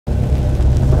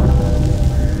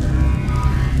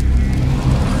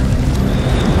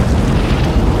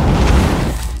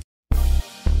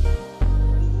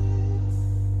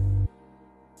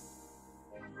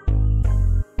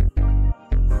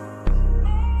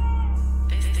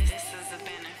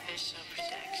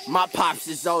My pops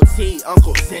is OT,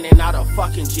 uncle's in and out of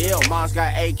fucking jail. Mom's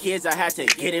got 8 kids, I had to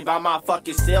get it by my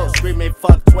fucking cell. Screaming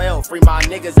fuck 12, free my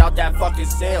niggas out that fucking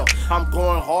cell. I'm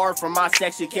going hard from my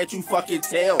section, can't you fucking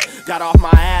tell? Got off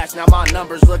my ass, now my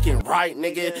numbers looking right,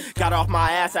 nigga. Got off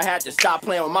my ass, I had to stop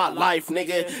playing with my life,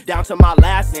 nigga. Down to my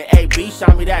last and AB,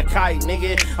 shot me that kite,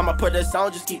 nigga. I'ma put this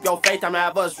on, just keep your faith, I'ma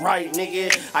have us right,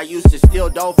 nigga. I used to steal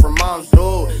dough from mom's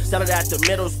dude, sell it at the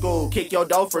middle school. Kick your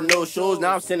dough for new shoes,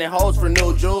 now I'm sending hoes for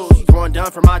new jewels. Going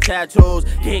done for my tattoos,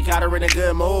 kid got her in a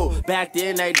good mood. Back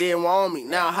then they didn't want me,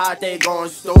 now how they going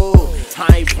stool.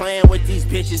 I ain't playing with these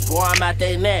bitches, boy, I'm at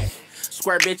they neck.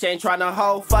 Square bitch ain't tryna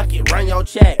hoe, fuck it, run your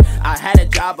check. I had a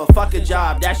job, but fuck a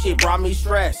job, that shit brought me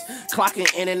stress.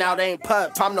 Clocking in and out ain't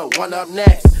pup, I'm the one up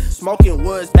next. Smoking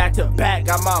woods back to back,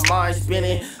 got my mind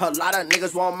spinning. A lot of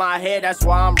niggas want my head, that's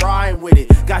why I'm riding with it.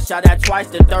 Got shot at twice,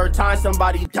 the third time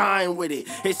somebody dying with it.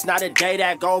 It's not a day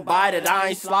that go by that I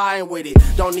ain't sliding with it.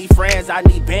 Don't need friends, I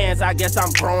need bands, I guess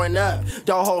I'm growing up.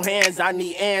 Don't hold hands, I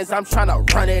need ends, I'm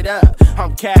tryna run it up.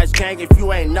 I'm cash gang, if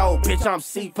you ain't know, bitch, I'm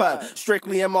CPUP.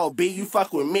 Strictly MOB, you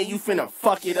fuck with me, you finna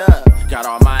fuck it up. Got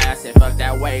on my ass and fuck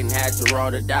that weight and had to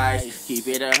roll the dice. Keep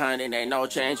it 100, ain't no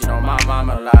changing on my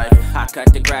mama life. I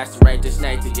cut the grass to raid the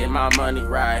snake to get my money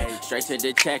right. Straight to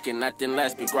the check and nothing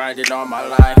less, be grinding all my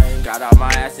life. Got on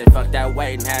my ass and fuck that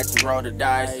weight and had to roll the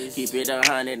dice. Keep it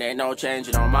 100, ain't no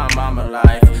changing on my mama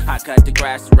life. I cut the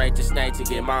grass to raid the snake to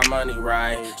get my money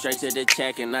right. Straight to the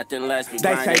check and nothing less, be grinding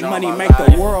all my life. They say money make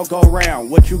the world go round,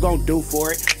 what you gon' do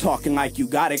for it? Talking like you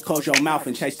got it, close your mouth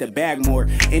and chase the bag more.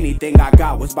 Anything I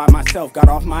got was by myself, got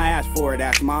off my ass for it.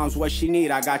 Ask mom's what she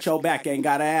need, I got your back, ain't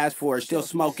gotta ask for it. Still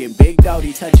smoking, big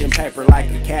doty, touching paper like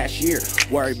a cashier.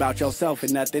 Worry about yourself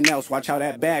and nothing else, watch how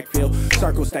that bag feel.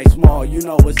 Circle stay small, you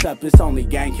know what's up, it's only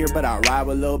gang here. But I ride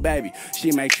with little baby,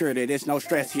 she make sure that it's no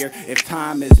stress here. If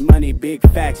time is money, big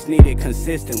facts needed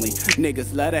consistently.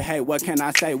 Niggas love to hate, what can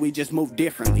I say, we just move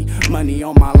differently. Money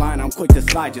on my line, I'm quick to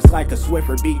slide just like a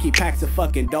Swiffer. Keep packs of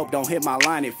fucking dope, don't hit my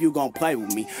line if you gon' play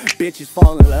with me. Bitches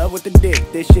fall in love with the dick,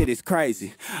 this shit is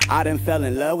crazy. I done fell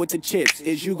in love with the chips,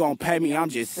 is you gon' pay me, I'm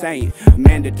just saying.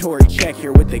 Mandatory check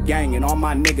here with the gang and all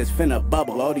my niggas finna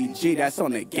bubble. ODG, that's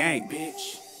on the gang,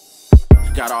 bitch.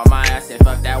 Got on my ass and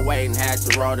fuck that weight and had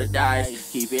to roll the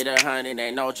dice. Keep it 100,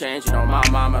 ain't no changing on my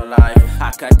mama life.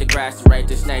 I cut the grass to raid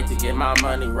the snake to get my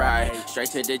money right. Straight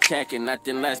to the check and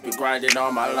nothing less, be grinding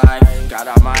all my life. Got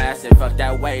on my ass and fuck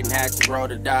that weight and had to roll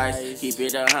the dice. Keep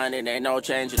it 100, ain't no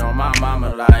changing on my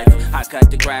mama life. I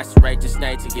cut the grass to raid the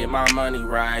snake to get my money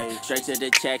right. Straight to the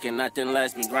check and nothing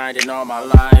less, be grinding all my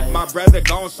life. My brother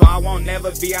gone, so I won't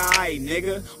never be alright,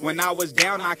 nigga. When I was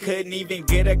down, I couldn't even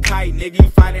get a kite, nigga. You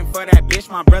fighting for that bitch,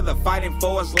 my brother fighting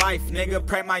for his life, nigga.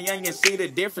 Pray my youngin' see the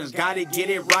difference, gotta get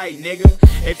it right, nigga.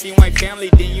 If you ain't family,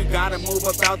 then you gotta move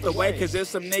up out the way. Cause there's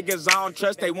some niggas I don't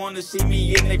trust, they wanna see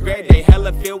me in the grave. They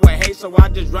hella filled with hate, so I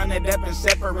just run it up and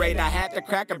separate. I had to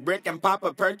crack a brick and pop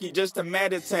a perky just to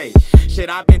meditate. Shit,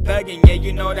 I've been thugging, yeah,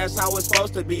 you know that's how it's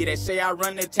supposed to be. They say I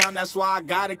run the town, that's why I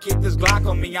gotta keep this Glock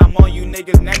on me. I'm on you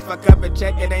niggas next, fuck up and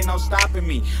check, it ain't no stopping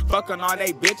me. Fuck on all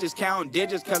they bitches, counting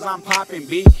digits cause I'm popping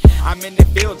B. I'm in the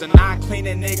fields and I clean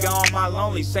a nigga on my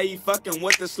lonely. Say you fucking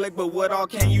with the slick, but what all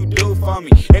can you do for me?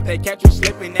 If they catch you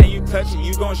slipping and you touching,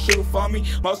 you gon' shoot for me?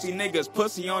 Mostly niggas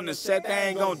pussy on the set, they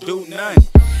ain't gon' do nothing.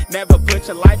 Never put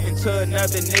your life into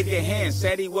another nigga hand.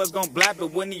 Said he was gon' blab,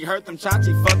 but when he heard them shots,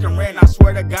 he fucking ran. I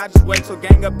swear to God, just wait till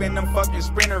gang up in them fucking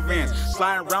Sprinter vans.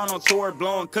 Sliding around on tour,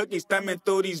 blowing cookies, thumbing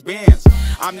through these bands.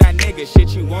 I'm that nigga,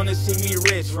 shit, you wanna see me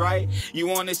rich, right? You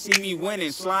wanna see me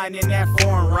winning, sliding in that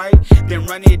foreign, right? Then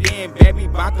run it in, baby,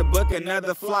 bout to book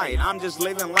another flight. I'm just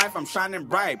living life, I'm shining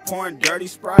bright, pouring dirty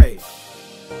Sprite.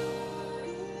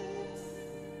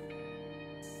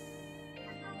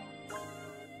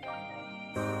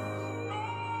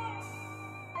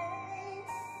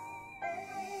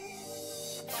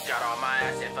 Got on my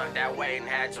ass and fuck that weight and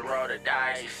had to roll the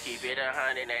dice. Keep it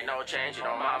 100, ain't no changing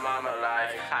on my mama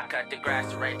life. I cut the grass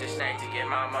to raid the snake to get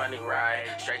my money right.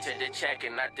 Straight to the check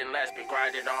and nothing less, be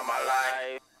grinding all my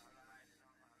life.